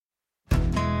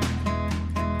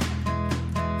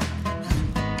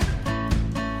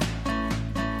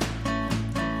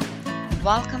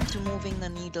Welcome to Moving the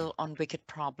Needle on Wicked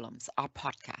Problems, our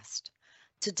podcast.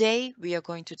 Today, we are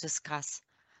going to discuss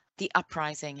the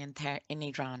uprising in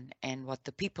Iran and what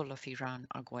the people of Iran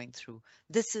are going through.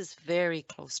 This is very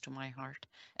close to my heart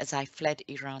as I fled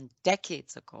Iran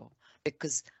decades ago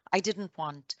because I didn't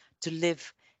want to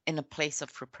live in a place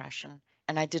of repression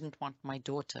and I didn't want my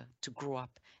daughter to grow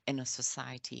up in a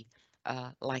society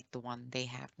like the one they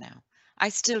have now. I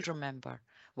still remember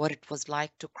what it was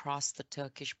like to cross the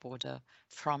Turkish border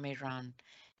from Iran.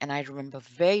 And I remember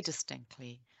very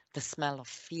distinctly the smell of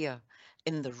fear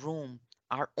in the room,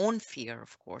 our own fear,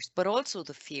 of course, but also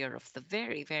the fear of the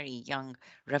very, very young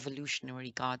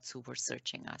Revolutionary Guards who were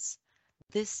searching us.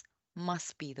 This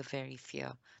must be the very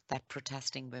fear that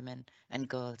protesting women and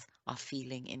girls are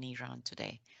feeling in Iran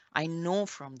today. I know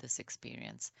from this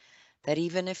experience that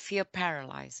even if fear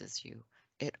paralyzes you,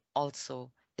 it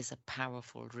also is a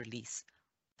powerful release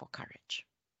for courage.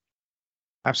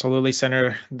 Absolutely,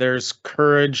 Senator. There's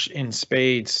courage in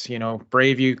spades.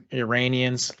 Brave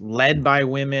Iranians, led by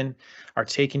women, are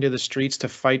taking to the streets to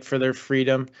fight for their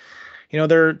freedom.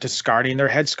 They're discarding their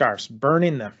headscarves,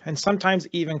 burning them, and sometimes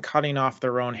even cutting off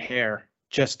their own hair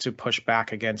just to push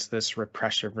back against this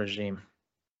repressive regime.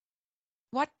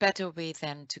 What better way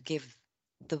than to give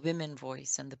the women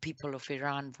voice and the people of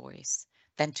Iran voice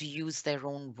than to use their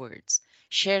own words?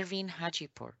 Shervin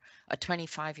Hajipur, a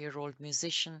 25-year-old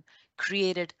musician,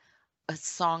 created a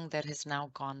song that has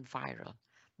now gone viral.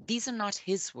 These are not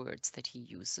his words that he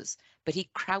uses, but he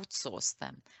crowdsourced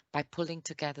them by pulling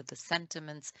together the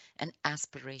sentiments and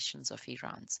aspirations of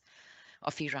Iranians.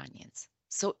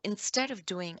 So instead of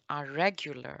doing our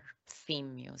regular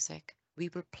theme music, we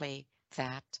will play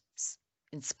that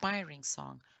inspiring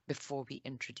song before we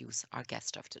introduce our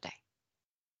guest of today.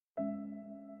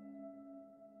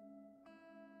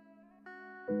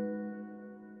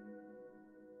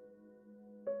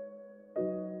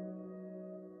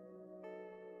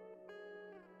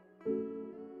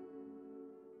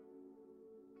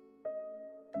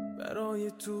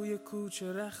 برای توی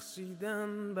کوچه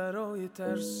رقصیدن، برای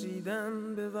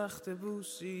ترسیدن به وقت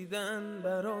بوسیدن،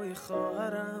 برای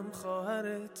خواهرم،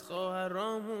 خواهرت،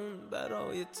 خواهرامون،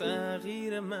 برای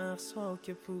تغییر مغزها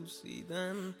که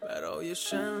پوسیدن، برای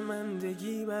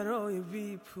شرمندگی، برای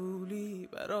بیپولی،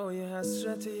 برای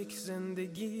حسرت یک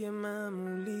زندگی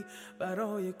معمولی،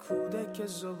 برای کودک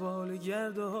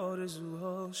زباله‌گرد و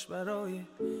آرزوهاش، برای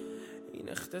این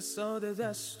اقتصاد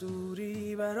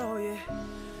دستوری، برای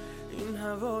این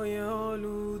هوای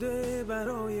آلوده،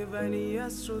 برای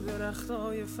ولیعصر و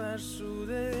درختای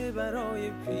فرسوده،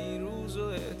 برای پیروز و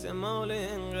احتمال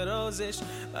انقراضش،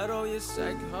 برای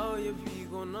سگهای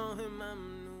بیگناه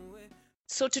ممنوعه.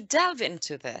 So to delve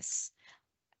into this,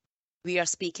 we are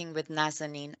speaking with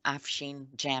Nazanin Afshin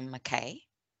Jam McKay.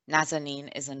 Nazanin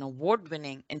is an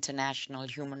award-winning international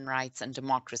human rights and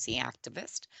democracy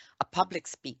activist, a public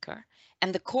speaker,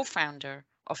 and the co-founder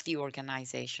of the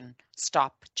organization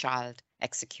Stop Child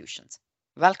Executions.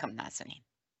 Welcome, Nazanin.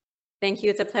 Thank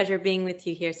you. It's a pleasure being with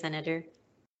you here, Senator.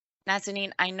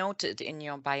 Nazanin, I noted in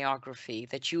your biography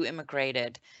that you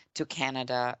immigrated to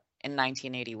Canada in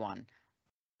 1981,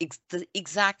 the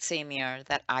exact same year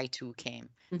that I too came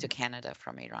to Canada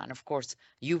from Iran. Of course,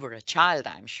 you were a child,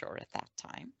 I'm sure, at that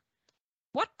time.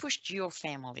 What pushed your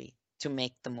family to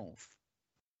make the move?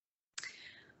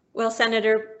 Well,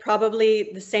 Senator,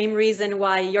 probably the same reason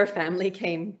why your family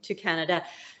came to Canada.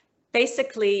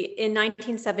 Basically, in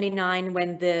 1979,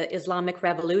 when the Islamic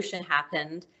Revolution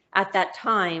happened, at that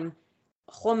time,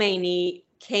 Khomeini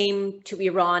came to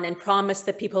Iran and promised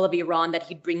the people of Iran that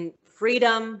he'd bring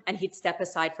freedom and he'd step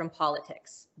aside from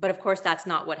politics. But of course, that's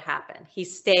not what happened. He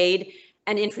stayed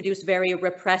and introduced very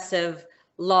repressive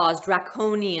laws,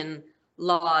 draconian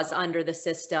laws under the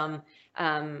system,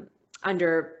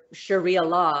 under Sharia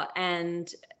law.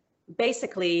 And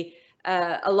basically,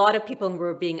 a lot of people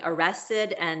were being arrested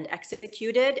and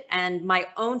executed. And my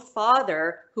own father,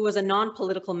 who was a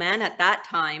non-political man at that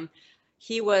time,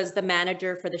 he was the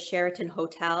manager for the Sheraton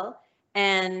Hotel,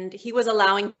 and he was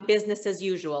allowing business as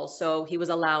usual. So he was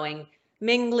allowing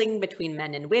mingling between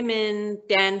men and women,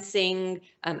 dancing,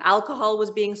 alcohol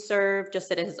was being served, just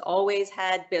that it has always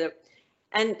had.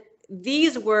 And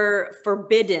these were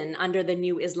forbidden under the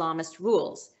new Islamist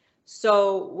rules. So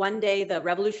one day the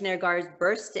Revolutionary Guards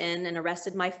burst in and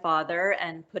arrested my father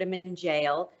and put him in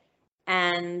jail.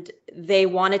 And they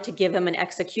wanted to give him an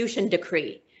execution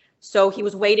decree. So he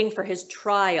was waiting for his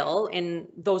trial in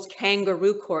those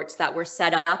kangaroo courts that were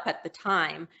set up at the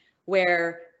time, where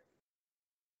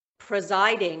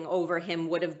presiding over him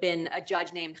would have been a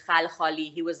judge named Khal Khali.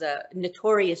 He was a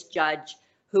notorious judge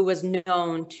who was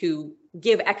known to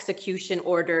give execution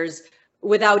orders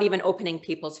without even opening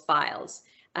people's files.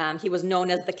 He was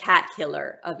known as the cat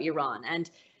killer of Iran. And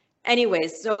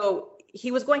anyways, so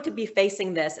he was going to be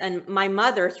facing this. And my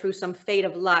mother, through some fate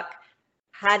of luck,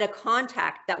 had a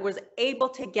contact that was able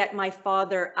to get my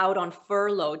father out on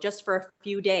furlough just for a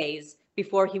few days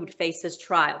before he would face his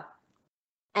trial.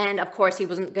 And of course, he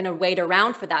wasn't going to wait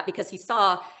around for that, because he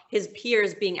saw his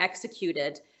peers being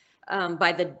executed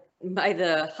by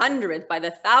the hundreds, by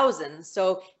the thousands.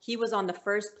 So he was on the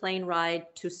first plane ride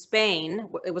to Spain.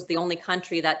 It was the only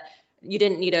country that you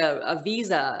didn't need a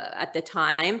visa at the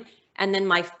time. And then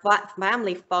my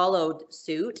family followed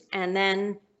suit. And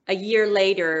then a year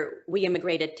later, we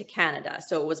immigrated to Canada.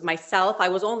 So it was myself. I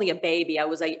was only a baby. I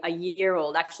was a year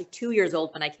old, actually 2 years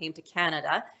old when I came to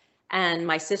Canada. And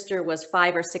my sister was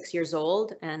 5 or 6 years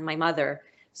old, and my mother.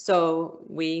 So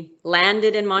we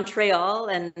landed in Montreal,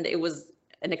 and it was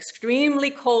an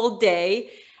extremely cold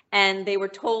day. And they were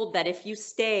told that if you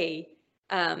stay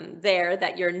there,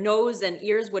 that your nose and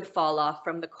ears would fall off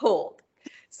from the cold.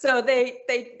 So they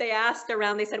asked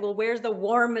around, they said, well, where's the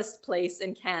warmest place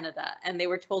in Canada? And they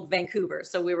were told Vancouver.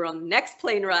 So we were on the next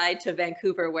plane ride to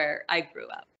Vancouver, where I grew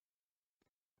up.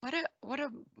 What a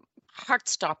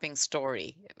heart-stopping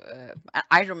story.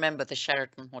 I remember the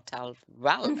Sheraton Hotel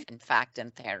well, in fact,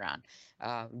 in Tehran.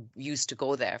 Used to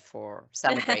go there for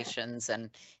celebrations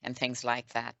and things like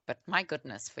that. But my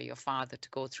goodness, for your father to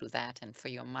go through that, and for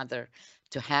your mother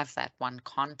to have that one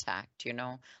contact,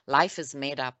 life is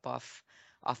made up of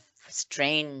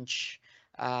strange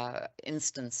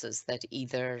instances that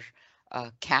either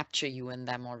capture you in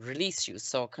them or release you.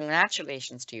 So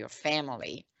congratulations to your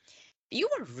family. You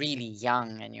were really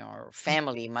young, and your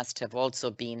family must have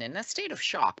also been in a state of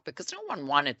shock, because no one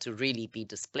wanted to really be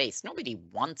displaced. Nobody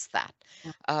wants that.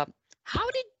 How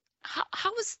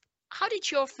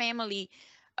did your family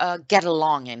get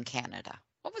along in Canada?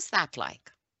 What was that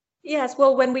like? Yes,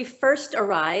 well, when we first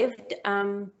arrived,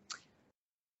 I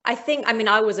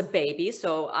was a baby,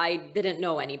 so I didn't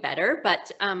know any better.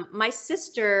 But my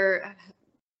sister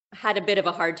had a bit of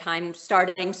a hard time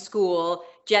starting school.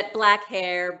 Jet black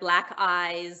hair, black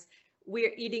eyes.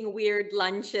 We're eating weird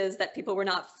lunches that people were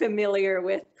not familiar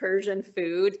with Persian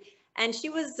food, and she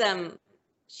was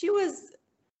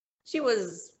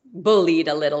bullied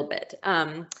a little bit.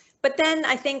 But then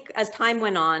I think as time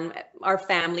went on, our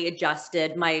family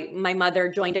adjusted. My mother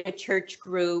joined a church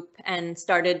group and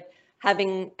started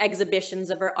having exhibitions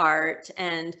of her art,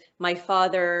 and my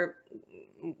father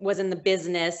was in the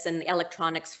business and the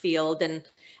electronics field, and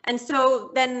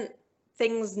so then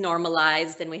things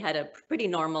normalized, and we had a pretty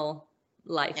normal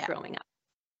life growing up.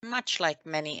 Much like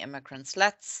many immigrants.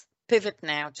 Let's pivot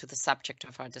now to the subject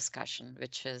of our discussion,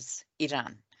 which is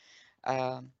Iran.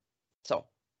 So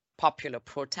popular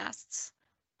protests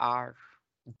are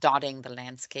dotting the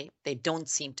landscape. They don't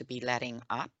seem to be letting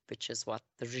up, which is what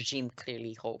the regime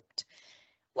clearly hoped.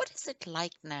 What is it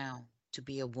like now to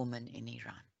be a woman in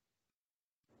Iran?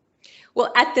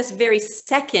 Well, at this very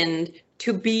second,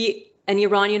 to be an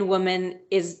Iranian woman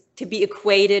is to be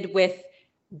equated with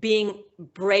being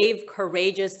brave,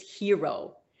 courageous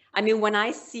hero. I mean, when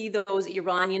I see those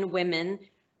Iranian women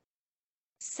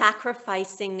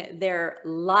sacrificing their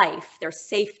life, their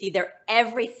safety, their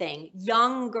everything,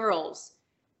 young girls,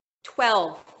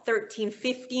 12, 13,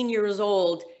 15 years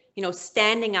old,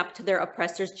 standing up to their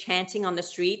oppressors, chanting on the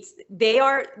streets, they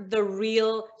are the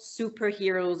real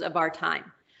superheroes of our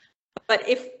time. But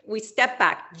if we step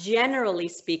back, generally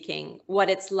speaking, what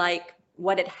it's like,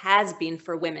 what it has been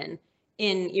for women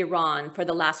in Iran for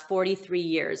the last 43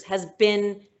 years has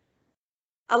been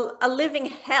a living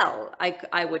hell,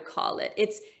 I would call it.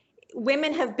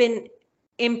 Women have been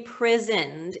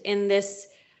imprisoned in this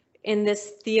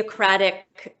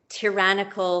theocratic,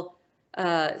 tyrannical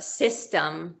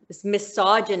system, this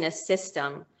misogynist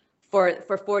system for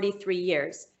 43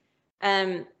 years.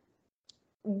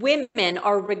 Women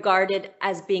are regarded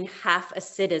as being half a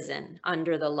citizen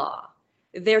under the law.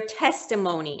 Their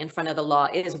testimony in front of the law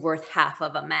is worth half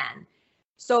of a man.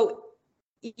 So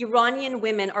Iranian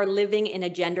women are living in a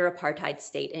gender apartheid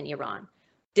state in Iran.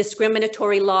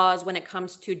 Discriminatory laws when it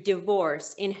comes to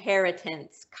divorce,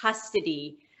 inheritance,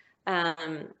 custody.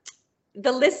 The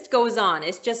list goes on.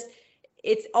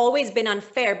 It's always been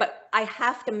unfair, but I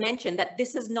have to mention that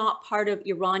this is not part of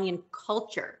Iranian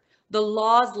culture. The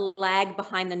laws lag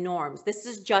behind the norms. This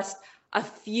is just a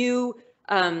few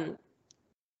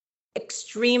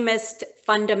extremist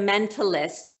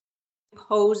fundamentalists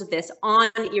impose this on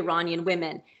Iranian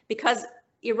women, because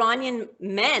Iranian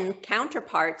men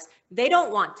counterparts, they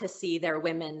don't want to see their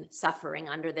women suffering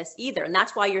under this either. And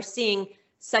that's why you're seeing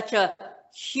such a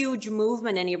huge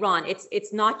movement in Iran.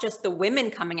 It's not just the women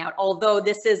coming out, although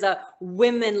this is a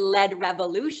women-led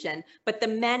revolution, but the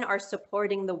men are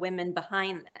supporting the women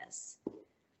behind this.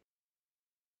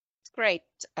 Great.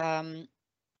 I'm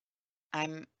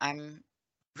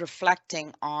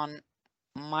reflecting on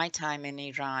my time in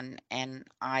Iran, and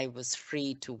I was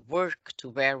free to work, to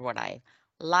wear what I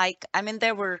like. I mean,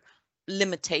 there were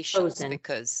limitations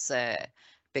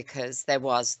because there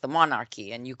was the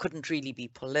monarchy and you couldn't really be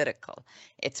political.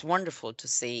 It's wonderful to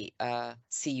see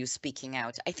you speaking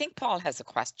out. I think Paul has a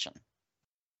question.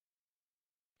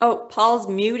 Oh, Paul's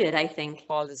muted, I think.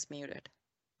 Paul is muted.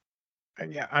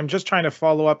 Yeah, I'm just trying to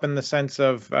follow up in the sense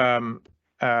of,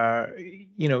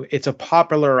 it's a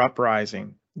popular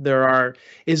uprising.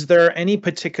 Is there any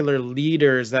particular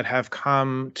leaders that have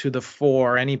come to the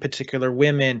fore, any particular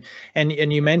women? And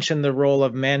you mentioned the role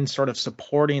of men sort of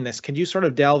supporting this. Could you sort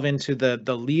of delve into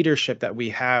the leadership that we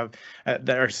have that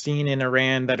are seen in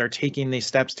Iran, that are taking these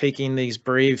steps, taking these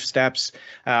brave steps,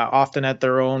 often at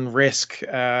their own risk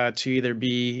to either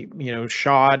be,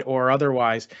 shot or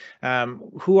otherwise?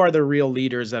 Who are the real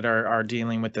leaders that are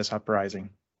dealing with this uprising?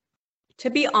 To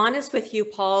be honest with you,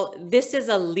 Paul, this is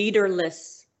a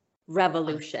leaderless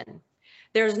revolution.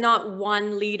 There's not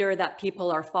one leader that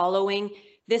people are following.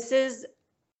 This is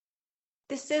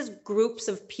groups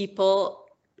of people,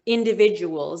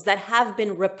 individuals that have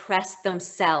been repressed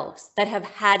themselves, that have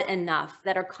had enough,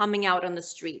 that are coming out on the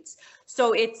streets.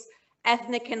 So it's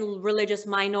ethnic and religious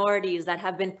minorities that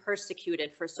have been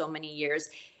persecuted for so many years.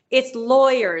 It's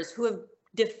lawyers who have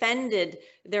defended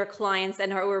their clients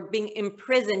and are being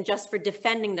imprisoned just for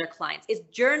defending their clients. It's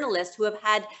journalists who have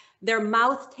had their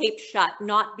mouth taped shut,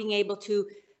 not being able to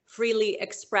freely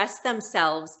express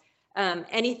themselves.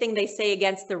 Anything they say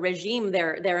against the regime,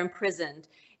 they're imprisoned.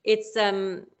 It's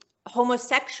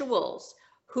homosexuals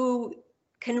who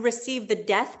can receive the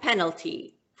death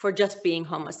penalty for just being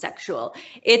homosexual.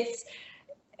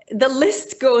 The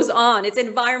list goes on. It's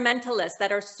environmentalists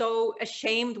that are so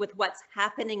ashamed with what's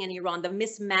happening in Iran, the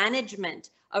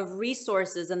mismanagement of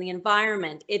resources and the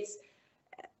environment. It's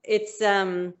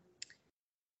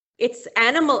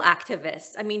animal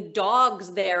activists. I mean,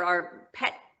 dogs there are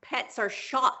pets are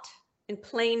shot in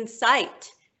plain sight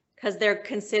because they're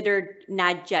considered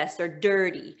najas or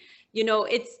dirty.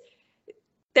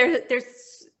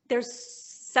 There's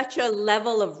such a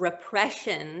level of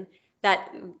repression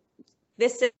that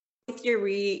this is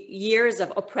years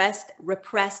of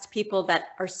repressed people that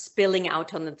are spilling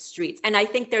out on the streets. And I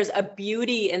think there's a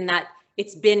beauty in that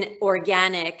it's been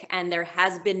organic and there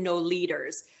has been no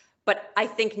leaders. But I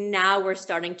think now we're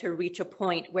starting to reach a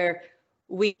point where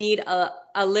we need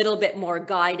a little bit more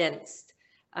guidance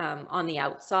on the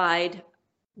outside,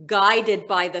 guided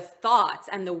by the thoughts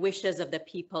and the wishes of the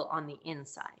people on the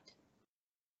inside.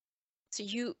 So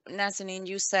you, Nazanin,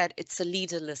 you said it's a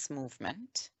leaderless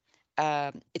movement.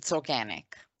 It's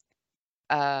organic.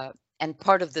 And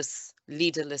part of this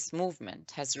leaderless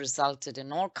movement has resulted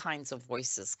in all kinds of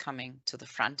voices coming to the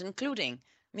front, including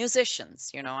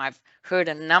musicians. I've heard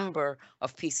a number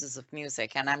of pieces of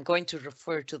music, and I'm going to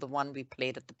refer to the one we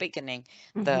played at the beginning,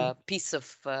 the piece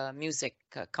of music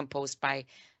composed by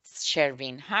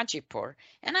Shervin Hajipur.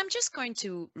 And I'm just going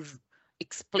to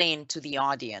explain to the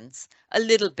audience a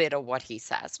little bit of what he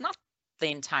says, not the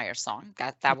entire song,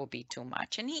 that would be too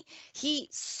much. And he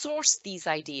sourced these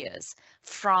ideas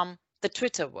from the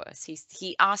Twitterverse.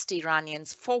 He asked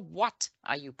Iranians, for what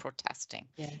are you protesting?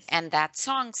 Yes. And that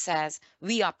song says,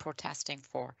 we are protesting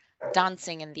for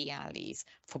dancing in the alleys,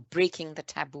 for breaking the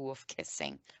taboo of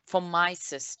kissing, for my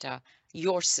sister,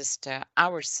 your sister,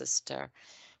 our sister,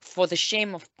 for the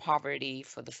shame of poverty,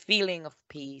 for the feeling of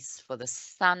peace, for the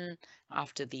sun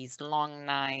after these long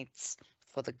nights,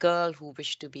 for the girl who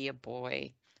wished to be a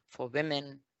boy, for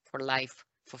women, for life,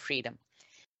 for freedom.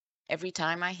 Every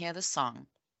time I hear the song,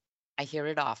 I hear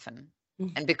it often.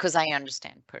 And because I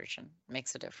understand Persian,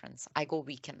 makes a difference. I go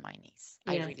weak in my knees.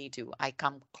 Yeah. I really do. I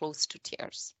come close to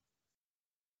tears.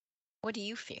 What do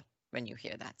you feel when you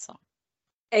hear that song?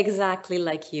 Exactly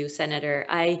like you, Senator.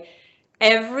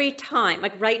 Every time,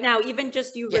 like right now, even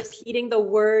just you repeating the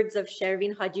words of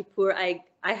Shervin Hajipur,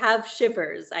 I have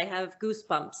shivers. I have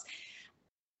goosebumps.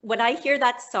 When I hear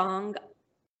that song,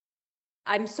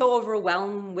 I'm so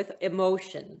overwhelmed with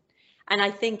emotion. And I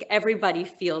think everybody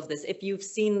feels this. If you've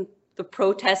seen the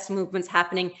protest movements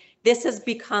happening, this has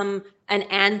become an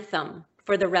anthem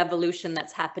for the revolution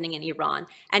that's happening in Iran.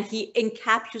 And he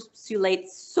encapsulates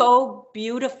so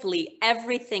beautifully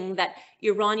everything that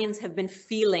Iranians have been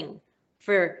feeling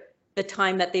for the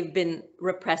time that they've been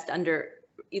repressed under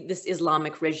this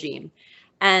Islamic regime.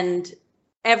 And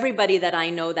everybody that I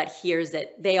know that hears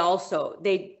it,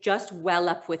 they just well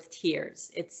up with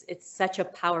tears. It's such a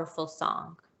powerful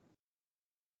song.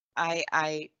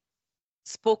 I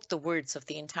spoke the words of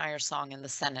the entire song in the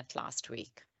Senate last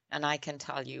week, and I can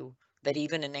tell you that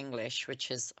even in English, which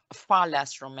is a far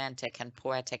less romantic and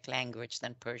poetic language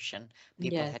than Persian,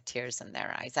 people Yes. had tears in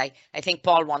their eyes. I think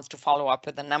Paul wants to follow up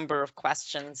with a number of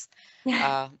questions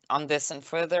on this and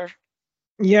further.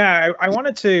 Yeah, I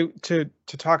wanted to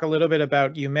talk a little bit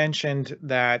about, you mentioned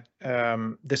that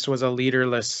this was a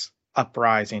leaderless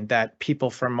uprising, that people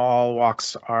from all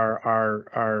walks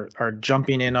are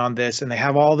jumping in on this, and they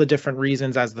have all the different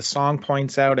reasons, as the song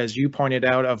points out, as you pointed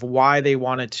out, of why they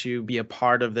wanted to be a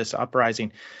part of this uprising.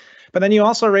 But then you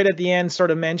also, right at the end,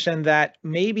 sort of mentioned that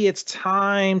maybe it's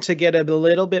time to get a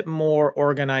little bit more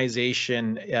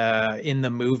organization in the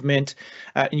movement.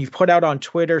 And you've put out on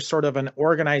Twitter sort of an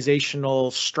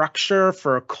organizational structure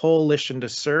for a coalition to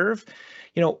serve.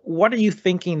 What are you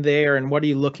thinking there, and what are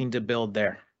you looking to build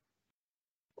there?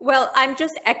 Well, I'm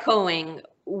just echoing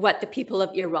what the people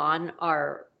of Iran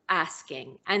are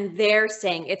asking. And they're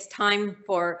saying it's time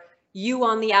for you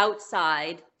on the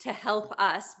outside to help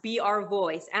us be our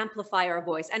voice, amplify our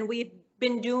voice. And we've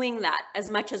been doing that as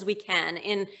much as we can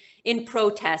in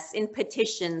protests, in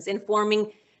petitions, in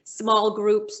forming small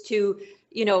groups to,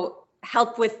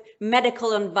 help with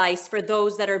medical advice for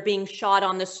those that are being shot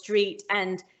on the street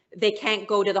and they can't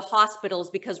go to the hospitals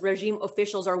because regime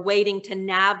officials are waiting to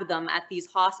nab them at these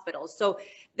hospitals. So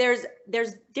there's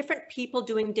different people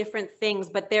doing different things,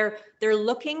 but they're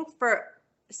looking for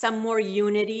some more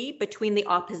unity between the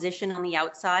opposition on the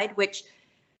outside, which,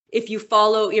 if you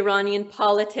follow Iranian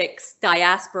politics,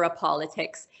 diaspora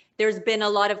politics, there's been a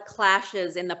lot of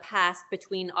clashes in the past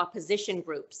between opposition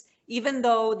groups, even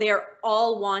though they're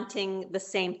all wanting the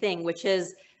same thing, which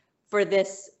is for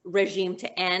this regime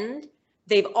to end.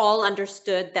 They've all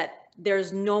understood that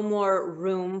there's no more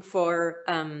room for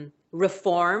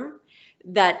reform,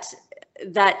 that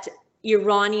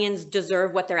Iranians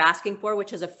deserve what they're asking for,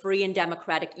 which is a free and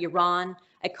democratic Iran,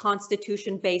 a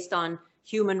constitution based on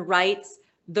human rights,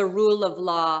 the rule of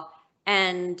law,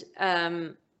 and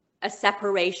a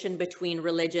separation between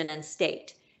religion and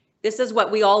state. This is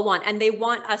what we all want. And they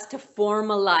want us to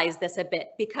formalize this a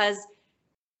bit, because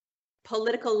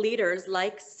political leaders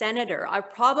like Senator are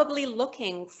probably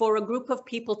looking for a group of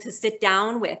people to sit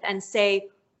down with and say,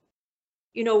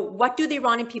 what do the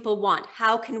Iranian people want?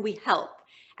 How can we help?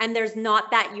 And there's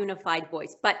not that unified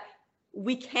voice, but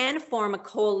we can form a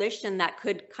coalition that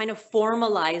could kind of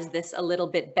formalize this a little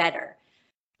bit better.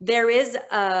 There is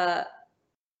a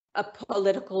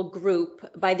political group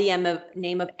by the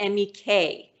name of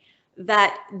MEK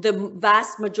that the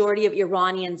vast majority of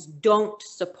Iranians don't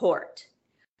support.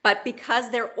 But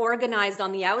because they're organized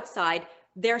on the outside,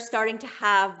 they're starting to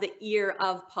have the ear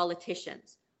of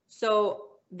politicians. So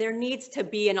there needs to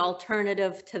be an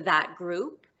alternative to that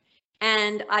group.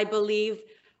 And I believe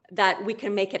that we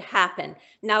can make it happen.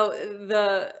 Now,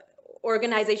 the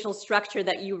organizational structure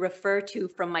that you refer to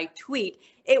from my tweet,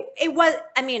 it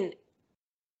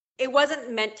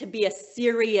wasn't meant to be a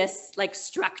serious,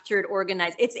 structured,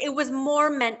 organized. It was more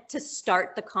meant to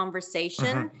start the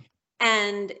conversation. Mm-hmm.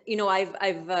 And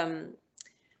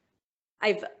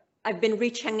I've been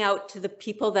reaching out to the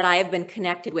people that I have been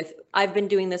connected with. I've been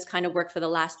doing this kind of work for the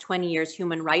last 20 years,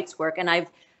 human rights work, and I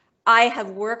have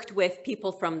worked with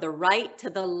people from the right to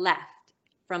the left,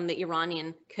 from the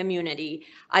Iranian community.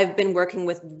 I've been working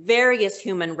with various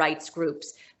human rights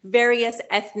groups, various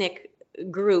ethnic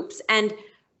groups, and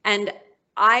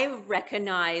I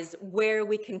recognize where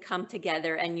we can come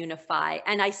together and unify.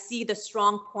 And I see the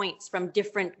strong points from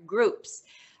different groups.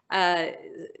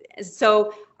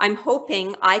 So I'm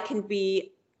hoping I can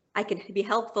be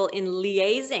helpful in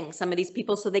liaising some of these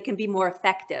people so they can be more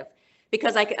effective.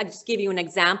 Because I just give you an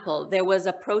example. There was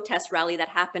a protest rally that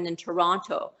happened in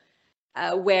Toronto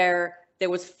where there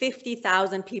was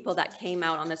 50,000 people that came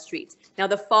out on the streets. Now,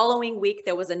 the following week,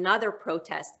 there was another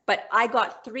protest, but I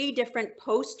got 3 different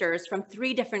posters from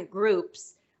 3 different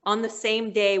groups on the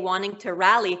same day wanting to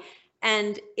rally.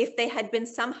 And if they had been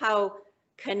somehow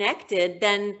connected,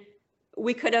 then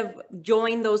we could have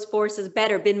joined those forces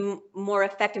better, been more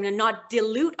effective, and not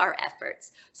dilute our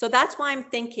efforts. So that's why I'm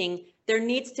thinking there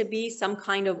needs to be some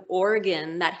kind of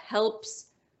organ that helps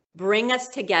bring us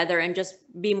together and just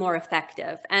be more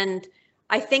effective. And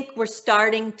I think we're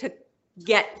starting to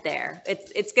get there.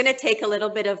 It's going to take a little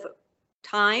bit of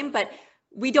time, but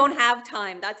we don't have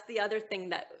time. That's the other thing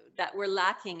that we're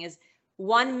lacking, is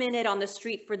 1 minute on the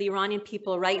street for the Iranian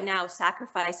people right now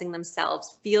sacrificing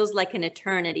themselves feels like an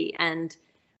eternity, and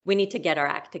we need to get our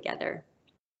act together.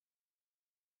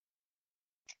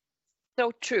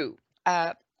 So true.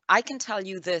 I can tell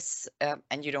you this,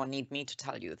 and you don't need me to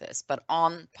tell you this, but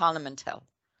on Parliament Hill,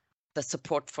 the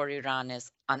support for Iran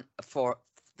is for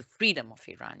the freedom of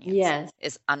Iranians Yes.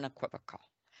 is unequivocal.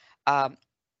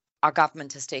 Our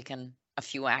government has taken a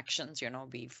few actions.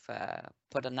 We've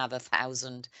put another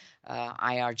 1,000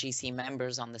 IRGC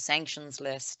members on the sanctions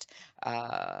list.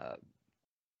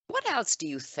 What else do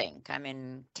you think? I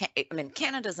mean,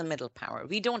 Canada's a middle power.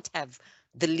 We don't have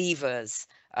the levers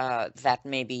that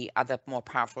maybe other more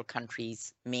powerful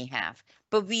countries may have,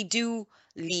 but we do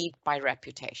lead by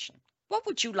reputation. What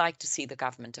would you like to see the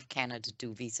government of Canada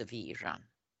do vis-a-vis Iran?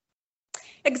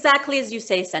 Exactly as you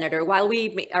say, Senator. While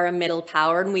we are a middle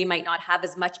power and we might not have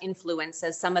as much influence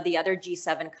as some of the other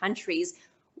G7 countries,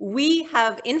 we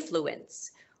have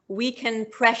influence. We can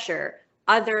pressure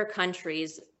other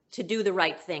countries to do the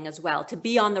right thing as well, to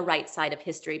be on the right side of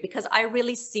history, because I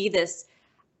really see this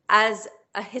as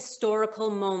a historical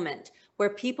moment where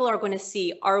people are going to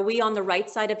see, are we on the right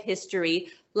side of history,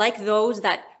 like those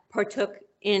that partook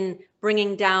in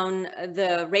bringing down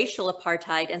the racial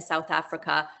apartheid in South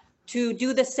Africa, to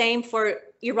do the same for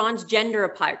Iran's gender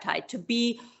apartheid, to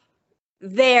be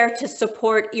there to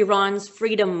support Iran's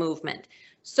freedom movement.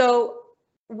 So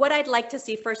what I'd like to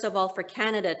see, first of all, for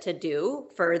Canada to do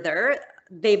further,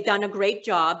 they've done a great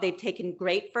job. They've taken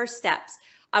great first steps.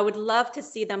 I would love to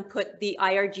see them put the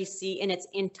IRGC in its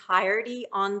entirety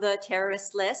on the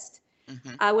terrorist list.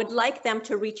 Mm-hmm. I would like them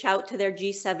to reach out to their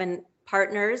G7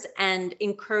 partners and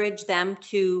encourage them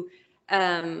to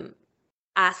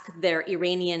ask their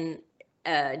Iranian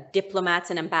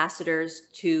diplomats and ambassadors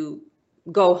to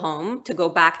go home, to go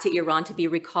back to Iran, to be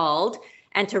recalled,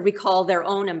 and to recall their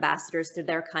own ambassadors to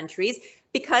their countries,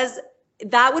 because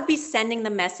that would be sending the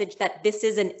message that this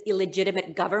is an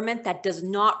illegitimate government that does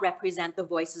not represent the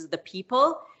voices of the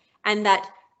people, and that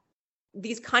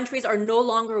these countries are no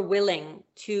longer willing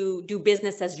to do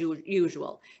business as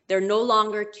usual. They're no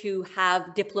longer to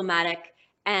have diplomatic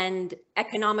and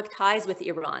economic ties with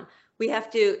Iran. We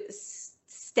have to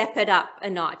step it up a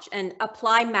notch and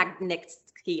apply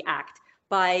Magnitsky Act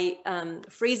by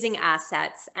freezing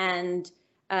assets and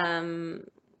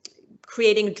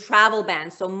creating travel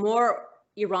bans, so more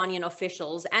Iranian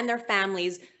officials and their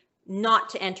families not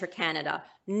to enter Canada,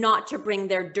 not to bring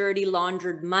their dirty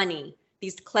laundered money,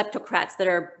 these kleptocrats that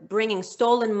are bringing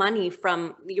stolen money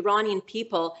from the Iranian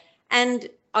people and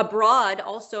abroad,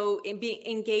 also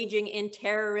engaging in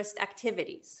terrorist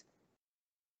activities.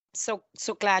 So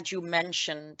glad you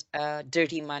mentioned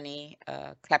dirty money,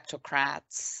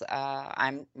 kleptocrats.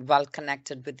 I'm well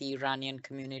connected with the Iranian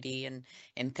community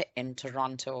in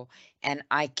Toronto, and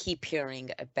I keep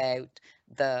hearing about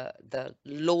the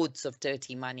loads of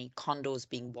dirty money, condos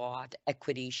being bought,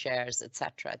 equity shares,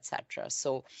 etc., etc.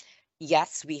 So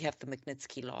yes, we have the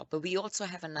Magnitsky Law, but we also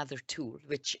have another tool,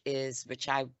 which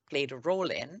I played a role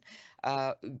in,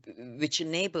 which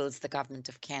enables the government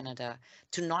of Canada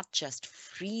to not just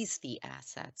freeze the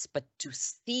assets, but to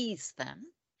seize them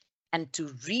and to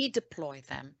redeploy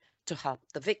them to help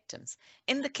the victims.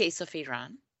 In the case of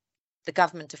Iran, the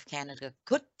government of Canada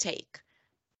could take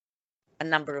a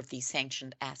number of these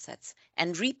sanctioned assets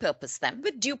and repurpose them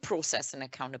with due process and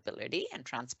accountability and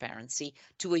transparency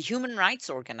to a human rights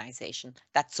organization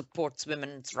that supports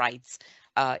women's rights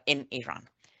in Iran.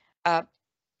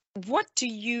 What do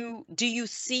you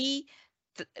see?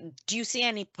 Do you see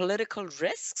any political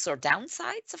risks or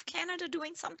downsides of Canada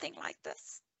doing something like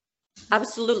this?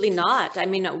 Absolutely not. I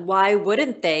mean, why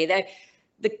wouldn't they?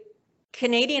 The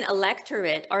Canadian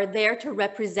electorate are there to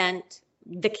represent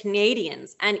the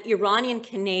Canadians, and Iranian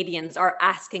Canadians are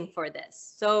asking for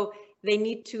this. So they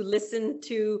need to listen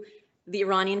to the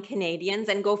Iranian Canadians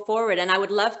and go forward. And I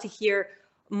would love to hear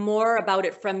more about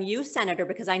it from you, Senator,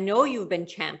 because I know you've been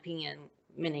championing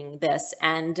this.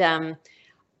 And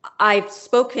I've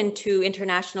spoken to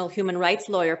international human rights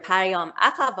lawyer Pariam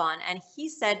Akhavan, and he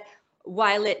said,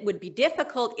 while it would be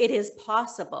difficult, it is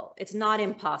possible. It's not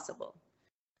impossible.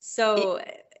 So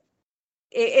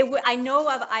I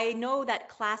know that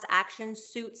class action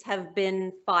suits have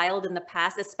been filed in the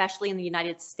past, especially in the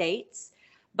United States.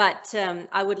 But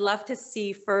I would love to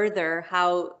see further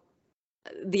how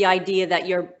the idea that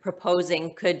you're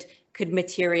proposing could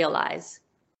materialize.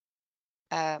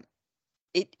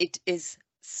 It is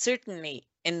certainly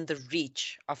in the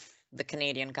reach of the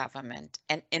Canadian government,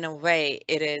 and in a way,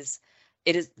 it is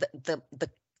the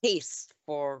case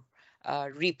for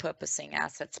repurposing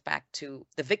assets back to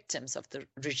the victims of the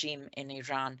regime in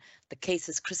Iran. The case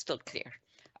is crystal clear.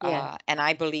 Yeah. And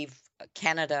I believe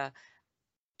Canada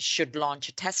should launch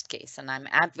a test case, and I'm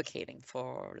advocating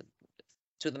for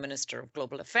to the Minister of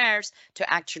Global Affairs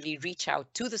to actually reach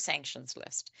out to the sanctions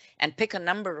list and pick a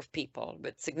number of people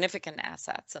with significant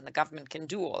assets, and the government can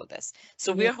do all this.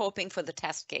 So we're hoping for the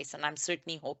test case, and I'm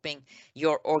certainly hoping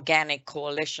your organic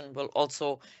coalition will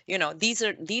also, these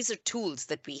are tools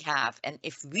that we have, and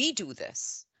if we do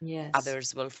this,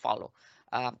 others will follow.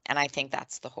 And I think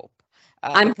that's the hope.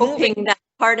 I'm hoping that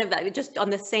part of that, just on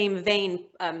the same vein,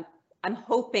 I'm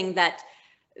hoping that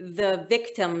the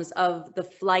victims of the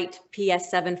flight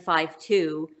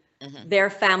PS752, their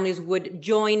families would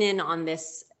join in on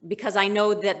this, because I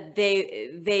know that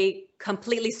they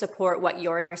completely support what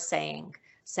you're saying,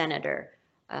 Senator.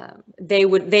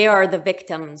 They are the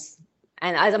victims,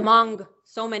 and as among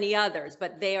so many others,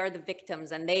 but they are the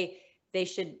victims, and they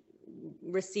should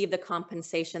receive the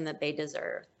compensation that they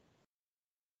deserve.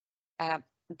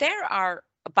 There are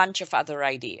a bunch of other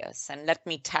ideas, and let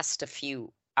me test a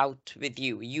few out with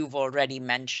you. You've already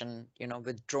mentioned,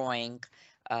 withdrawing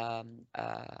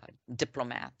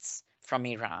diplomats from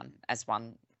Iran as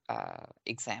one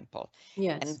example.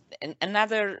 Yes. And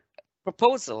another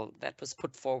proposal that was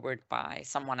put forward by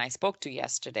someone I spoke to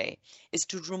yesterday is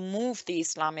to remove the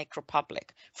Islamic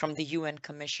Republic from the UN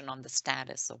Commission on the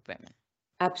Status of Women.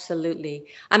 Absolutely.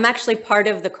 I'm actually part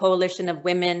of the coalition of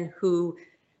women who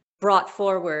brought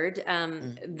forward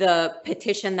the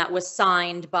petition that was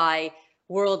signed by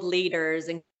world leaders,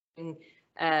 including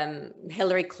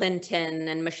Hillary Clinton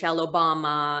and Michelle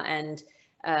Obama, and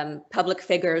public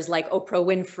figures like Oprah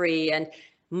Winfrey and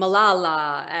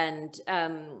Malala. And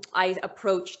I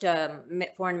approached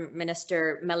Foreign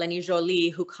Minister Melanie Joly,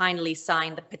 who kindly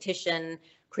signed the petition.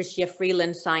 Chrystia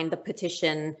Freeland signed the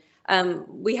petition.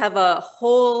 We have a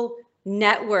whole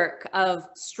network of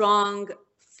strong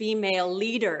female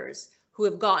leaders who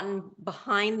have gotten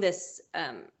behind this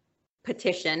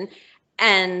petition.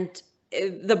 And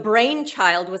the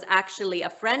brainchild was actually a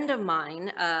friend of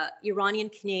mine,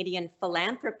 Iranian-Canadian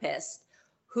philanthropist,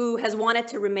 who has wanted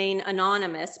to remain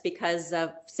anonymous because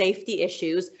of safety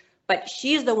issues. But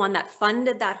she's the one that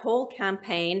funded that whole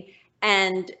campaign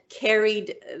and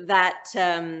carried that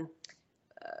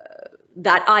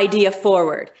that idea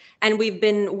forward. And we've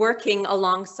been working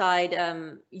alongside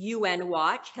UN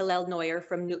Watch, Hillel Neuer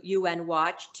from UN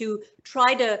Watch, to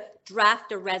try to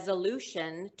draft a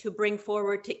resolution to bring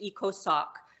forward to ECOSOC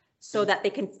so that they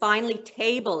can finally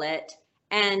table it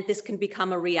and this can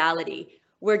become a reality.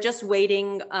 We're just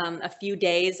waiting a few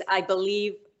days. I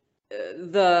believe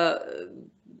the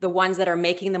ones that are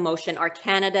making the motion are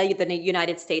Canada, the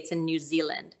United States, and New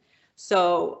Zealand.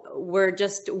 So we're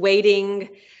just waiting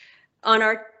on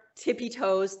our tippy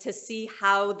toes to see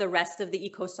how the rest of the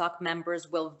ECOSOC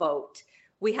members will vote.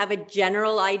 We have a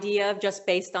general idea of, just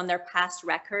based on their past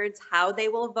records, how they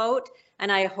will vote,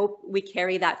 and I hope we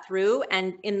carry that through.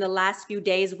 And in the last few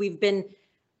days, we've been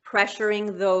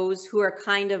pressuring those who are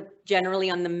kind of generally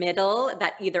on the middle,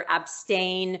 that either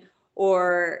abstain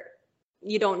or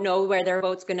you don't know where their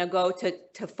vote's going to go,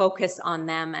 to focus on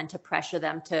them and to pressure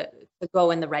them to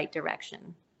go in the right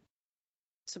direction.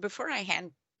 So before I hand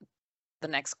the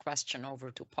next question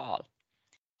over to Paul,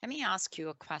 let me ask you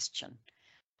a question.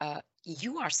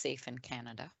 You are safe in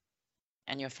Canada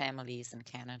and your family is in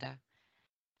Canada,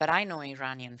 but I know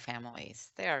Iranian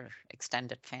families, they're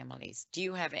extended families. Do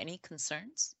you have any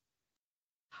concerns?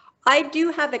 I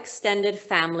do have extended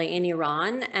family in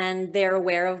Iran and they're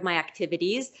aware of my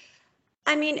activities.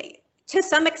 I mean, to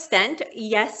some extent,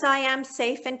 yes, I am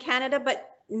safe in Canada,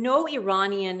 but no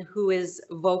Iranian who is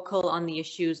vocal on the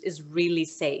issues is really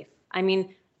safe. I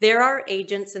mean, there are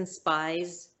agents and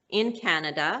spies in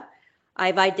Canada.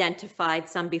 I've identified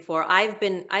some before.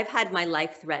 I've had my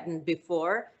life threatened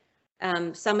before.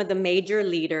 Some of the major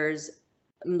leaders,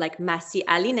 like Masih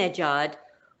Alinejad,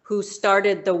 who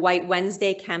started the White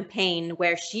Wednesday campaign,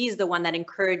 where she's the one that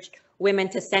encouraged women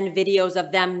to send videos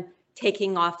of them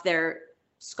taking off their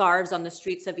scarves on the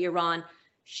streets of Iran.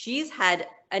 She's had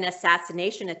an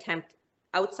assassination attempt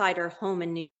outside her home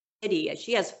in New York City.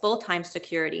 She has full-time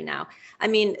security now. I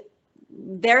mean,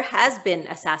 there has been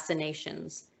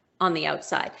assassinations on the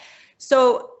outside.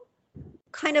 So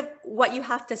kind of what you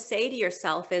have to say to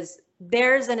yourself is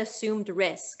there's an assumed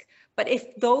risk. But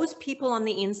if those people on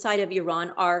the inside of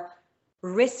Iran are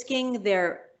risking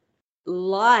their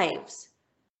lives,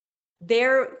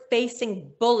 they're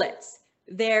facing bullets,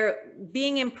 they're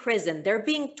being imprisoned, they're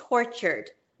being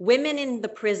tortured. Women in the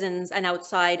prisons and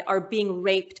outside are being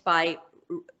raped by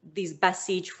these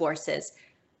Basij forces.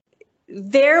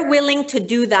 They're willing to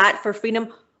do that for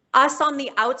freedom. Us on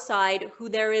the outside, who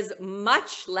there is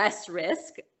much less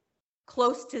risk,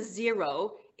 close to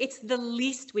zero, it's the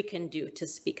least we can do to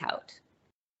speak out.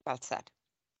 Well said.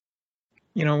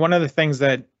 You know, one of the things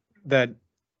that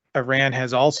Iran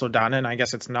has also done, and I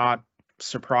guess it's not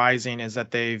surprising, is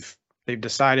that they've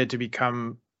decided to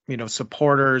become,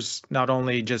 supporters, not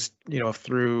only just,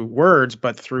 through words,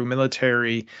 but through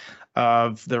military,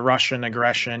 of the Russian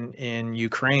aggression in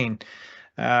Ukraine.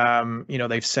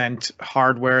 They've sent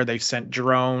hardware, they've sent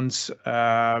drones.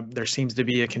 There seems to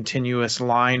be a continuous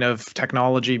line of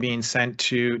technology being sent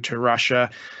to Russia.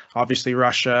 Obviously,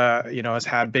 Russia, has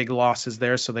had big losses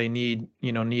there, so they need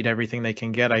everything they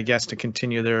can get, I guess, to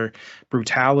continue their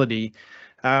brutality.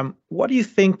 What do you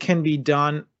think can be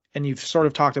done? And you've sort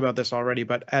of talked about this already,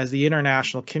 but as the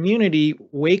international community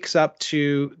wakes up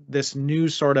to this new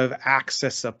sort of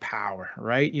axis of power,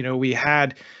 right? We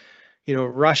had,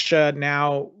 Russia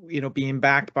now, being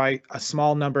backed by a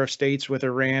small number of states, with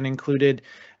Iran included,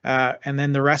 and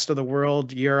then the rest of the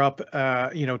world, Europe,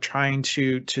 trying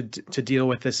to deal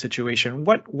with this situation.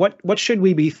 What should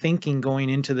we be thinking going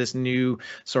into this new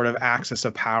sort of axis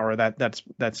of power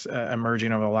that's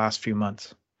emerging over the last few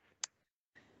months?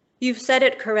 You've said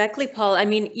it correctly, Paul. I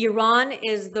mean, Iran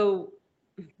is the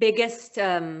biggest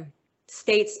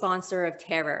state sponsor of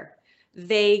terror.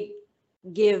 They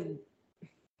give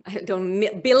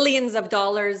billions of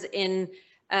dollars in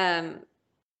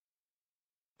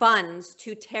funds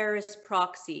to terrorist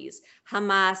proxies,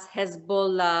 Hamas,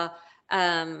 Hezbollah,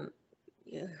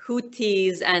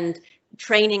 Houthis, and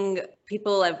training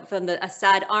people from the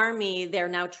Assad army. They're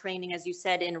now training, as you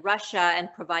said, in Russia,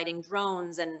 and providing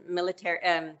drones and military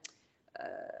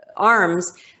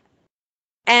arms.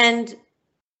 And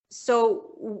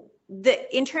so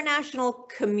the international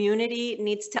community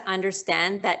needs to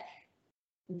understand that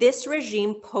this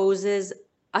regime poses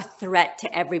a threat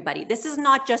to everybody. This is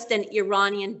not just an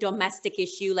Iranian domestic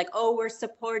issue, like, oh, we're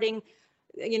supporting,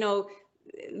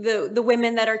 the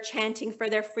women that are chanting for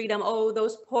their freedom. Oh,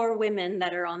 those poor women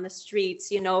that are on the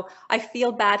streets, I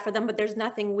feel bad for them, but there's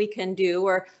nothing we can do.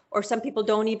 Or some people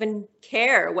don't even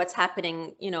care what's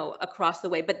happening, across the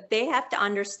way. But they have to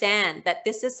understand that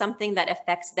this is something that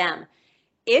affects them.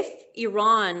 If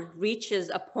Iran reaches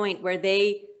a point where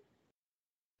they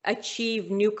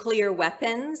achieve nuclear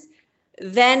weapons,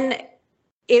 then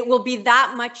it will be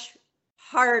that much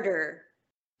harder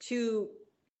to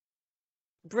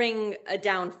bring a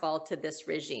downfall to this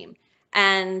regime.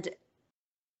 And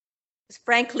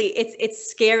frankly,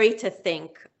 it's scary to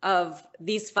think of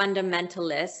these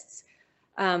fundamentalists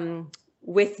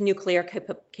with nuclear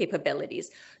capabilities.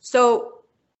 So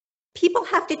people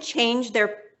have to change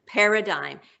their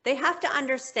paradigm. They have to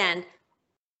understand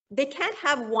they can't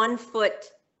have one foot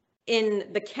in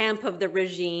the camp of the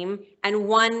regime and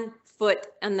one foot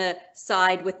on the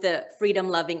side with the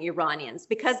freedom-loving Iranians.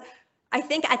 Because I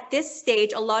think at this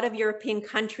stage, a lot of European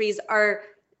countries are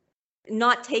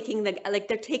not taking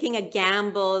they're taking a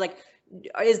gamble, like,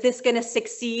 is this going to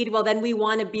succeed? Well, then we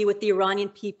want to be with the Iranian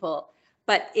people.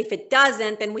 But if it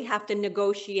doesn't, then we have to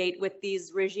negotiate with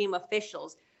these regime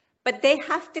officials. But they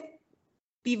have to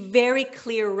be very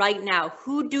clear right now,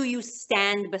 who do you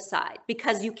stand beside?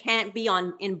 Because you can't be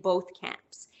in both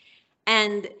camps.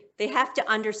 And they have to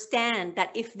understand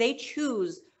that if they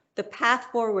choose the path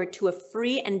forward to a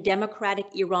free and democratic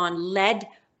Iran led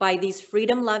by these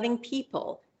freedom-loving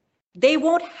people, they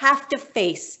won't have to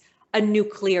face a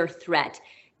nuclear threat.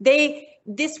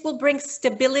 This will bring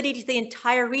stability to the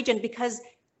entire region, because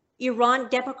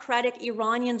democratic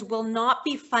Iranians will not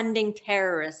be funding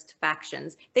terrorist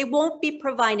factions. They won't be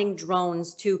providing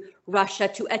drones to Russia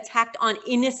to attack on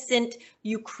innocent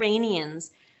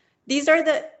Ukrainians. These are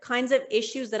the kinds of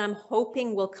issues that I'm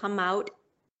hoping will come out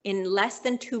in less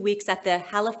than 2 weeks at the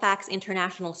Halifax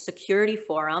International Security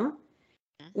Forum,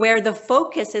 where the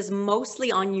focus is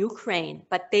mostly on Ukraine,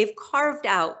 but they've carved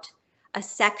out a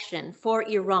section for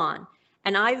Iran.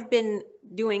 And I've been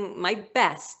doing my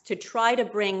best to try to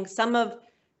bring some of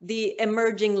the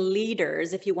emerging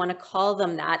leaders, if you want to call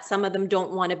them that. Some of them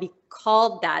don't want to be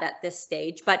called that at this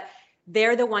stage, but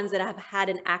they're the ones that have had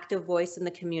an active voice in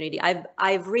the community.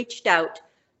 I've reached out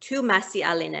to Masih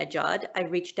Alinejad.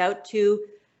 I've reached out to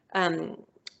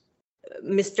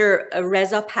Mr.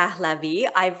 Reza Pahlavi.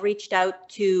 I've reached out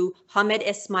to Hamed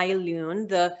Esmailion,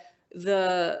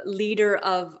 the leader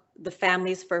of the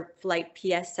Families for Flight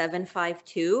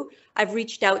PS752. I've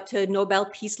reached out to Nobel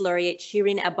Peace Laureate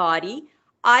Shirin Ebadi.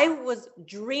 I was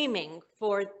dreaming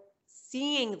for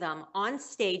seeing them on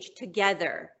stage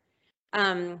together.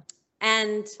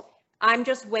 And I'm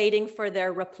just waiting for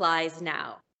their replies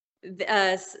now.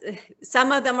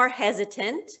 Some of them are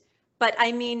hesitant, but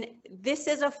I mean, this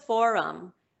is a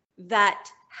forum that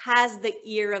has the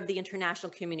ear of the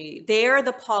international community. They are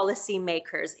the policy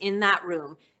makers in that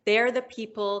room. They're the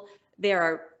people. There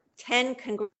are 10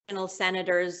 congressional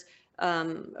senators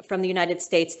from the United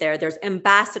States there. There's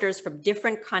ambassadors from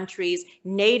different countries,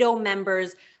 NATO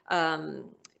members,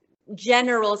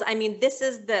 generals. I mean, this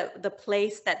is the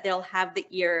place that they'll have the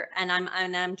ear, and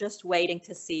I'm just waiting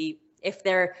to see if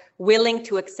they're willing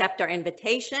to accept our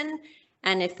invitation,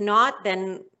 and if not,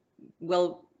 then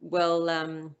we'll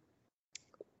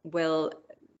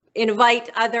invite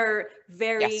other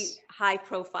very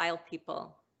high-profile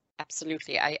people.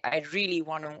 Absolutely. I really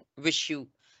want to wish you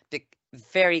the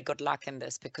very good luck in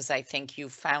this, because I think you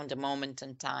found a moment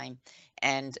in time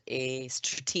and a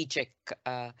strategic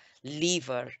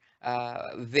lever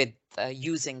with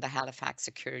using the Halifax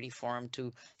Security Forum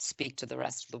to speak to the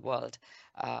rest of the world.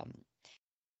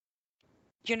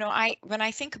 You know, when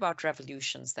I think about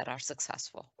revolutions that are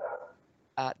successful,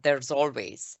 there's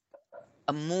always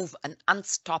an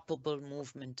unstoppable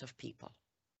movement of people.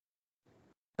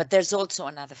 But there's also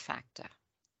another factor,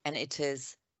 and it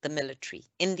is the military.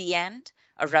 In the end,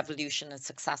 a revolution is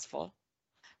successful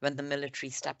when the military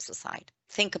steps aside.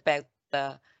 Think about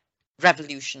the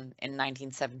revolution in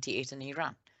 1978 in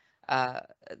Iran.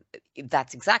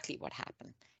 That's exactly what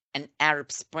happened. And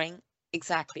Arab Spring,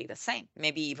 exactly the same.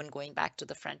 Maybe even going back to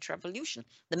the French Revolution,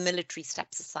 the military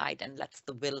steps aside and lets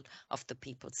the will of the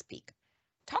people speak.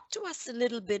 Talk to us a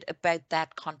little bit about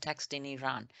that context in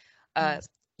Iran.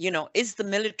 You know, is the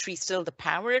military still the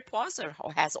power it was, or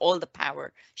has all the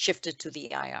power shifted to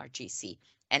the IRGC?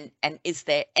 And is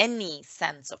there any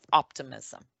sense of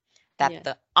optimism that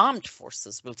the armed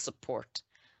forces will support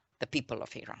the people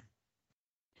of Iran?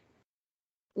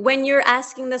 When you're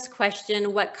asking this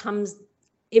question, what comes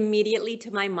immediately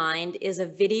to my mind is a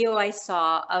video I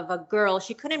saw of a girl.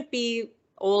 She couldn't be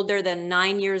older than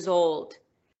 9 years old,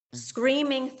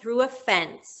 screaming through a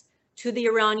fence to the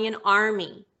Iranian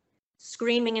army,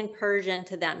 screaming in Persian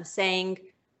to them, saying,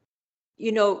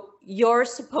 you know, you're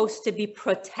supposed to be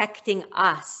protecting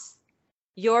us.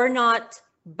 You're not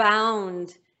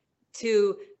bound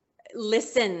to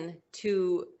listen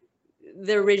to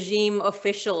the regime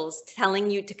officials telling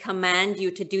you to command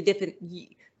you to do different.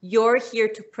 You're here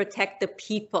to protect the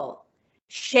people.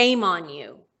 Shame on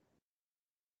you.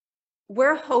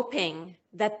 We're hoping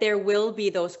that there will be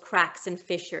those cracks and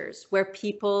fissures where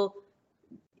people,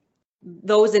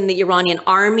 those in the Iranian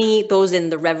army, those in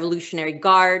the Revolutionary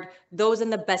Guard, those in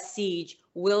the Basij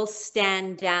will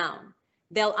stand down.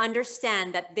 They'll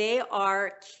understand that they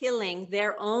are killing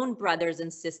their own brothers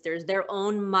and sisters, their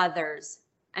own mothers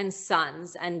and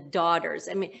sons and daughters.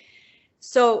 I mean,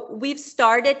 so we've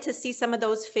started to see some of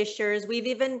those fissures. We've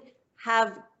even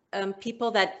have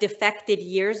people that defected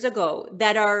years ago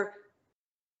that are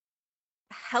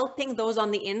helping those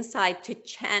on the inside to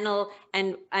channel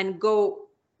and go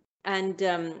and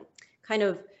kind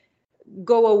of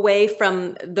go away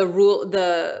from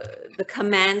the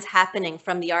commands happening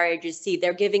from the IRGC.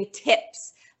 They're giving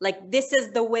tips, like this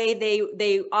is the way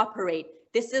they operate.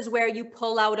 This is where you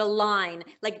pull out a line,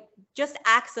 like just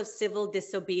acts of civil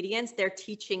disobedience. They're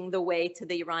teaching the way to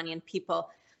the Iranian people.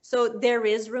 So there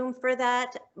is room for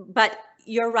that. But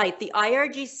you're right, the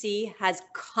IRGC has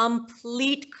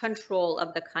complete control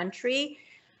of the country.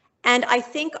 And I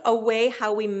think a way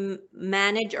how we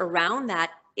manage around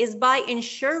that is by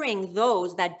ensuring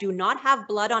those that do not have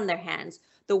blood on their hands,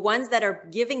 the ones that are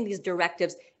giving these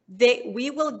directives, we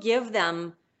will give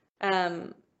them,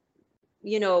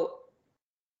 you know,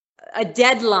 a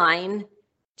deadline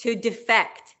to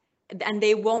defect, and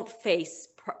they won't face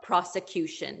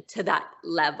prosecution to that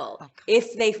level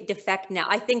if they defect now.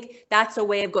 I think that's a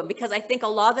way of going, because I think a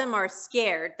lot of them are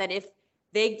scared that if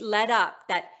they let up,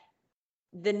 that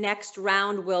the next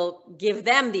round will give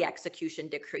them the execution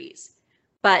decrees.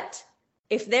 But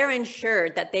if they're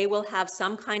ensured that they will have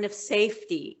some kind of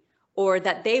safety, or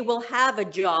that they will have a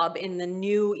job in the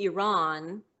new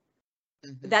Iran,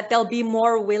 that they'll be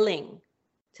more willing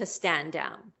to stand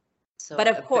down. So, but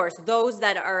of course, those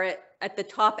that are at the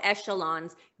top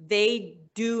echelons, they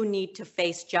do need to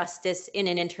face justice in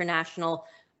an international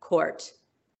court,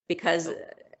 because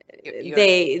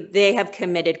they have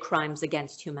committed crimes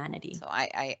against humanity. So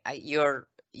I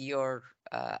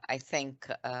think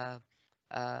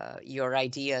your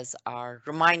ideas are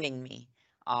reminding me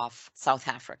of South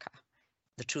Africa,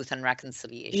 the Truth and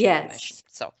Reconciliation Commission.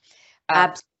 So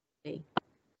absolutely.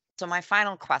 So my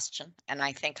final question, and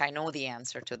I think I know the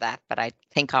answer to that, but I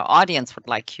think our audience would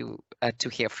like you to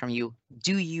hear from you.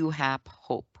 Do you have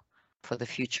hope for the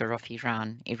future of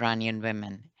Iran, Iranian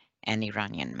women, and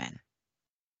Iranian men?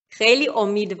 خیلی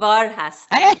امیدوار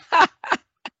هستم.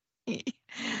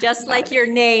 Just like your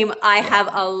name, I have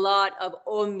a lot of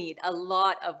umid, a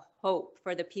lot of hope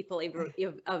for the people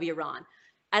of Iran.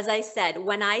 As I said,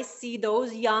 when I see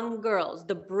those young girls,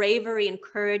 the bravery and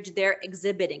courage they're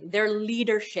exhibiting, their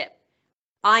leadership,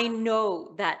 I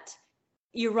know that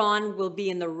Iran will be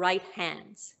in the right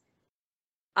hands.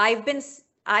 I've been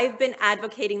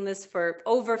advocating this for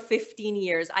over 15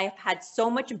 years. I have had so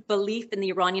much belief in the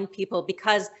Iranian people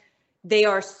because they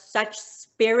are such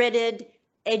spirited,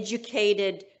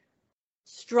 educated,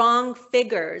 strong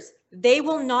figures. They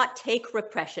will not take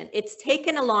repression. It's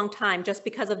taken a long time just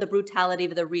because of the brutality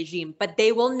of the regime, but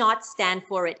they will not stand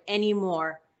for it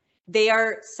anymore. They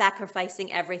are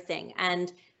sacrificing everything,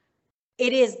 and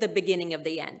it is the beginning of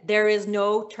the end. There is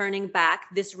no turning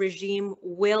back. This regime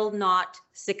will not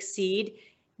succeed.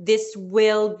 This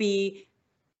will be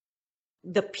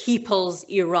the people's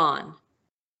Iran.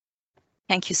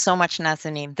 Thank you so much,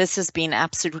 Nazanin. This has been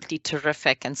absolutely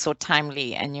terrific and so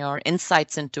timely, and your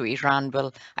insights into Iran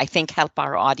will, I think, help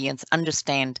our audience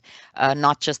understand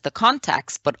not just the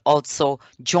context, but also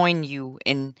join you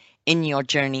in your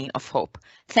journey of hope.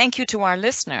 Thank you to our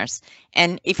listeners.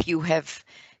 And if you have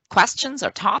questions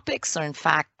or topics, or in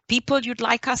fact, people you'd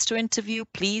like us to interview,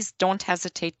 please don't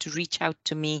hesitate to reach out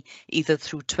to me either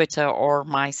through Twitter or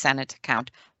my Senate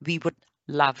account. We would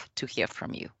love to hear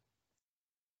from you.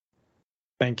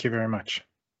 Thank you very much.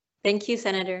 Thank you,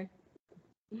 Senator.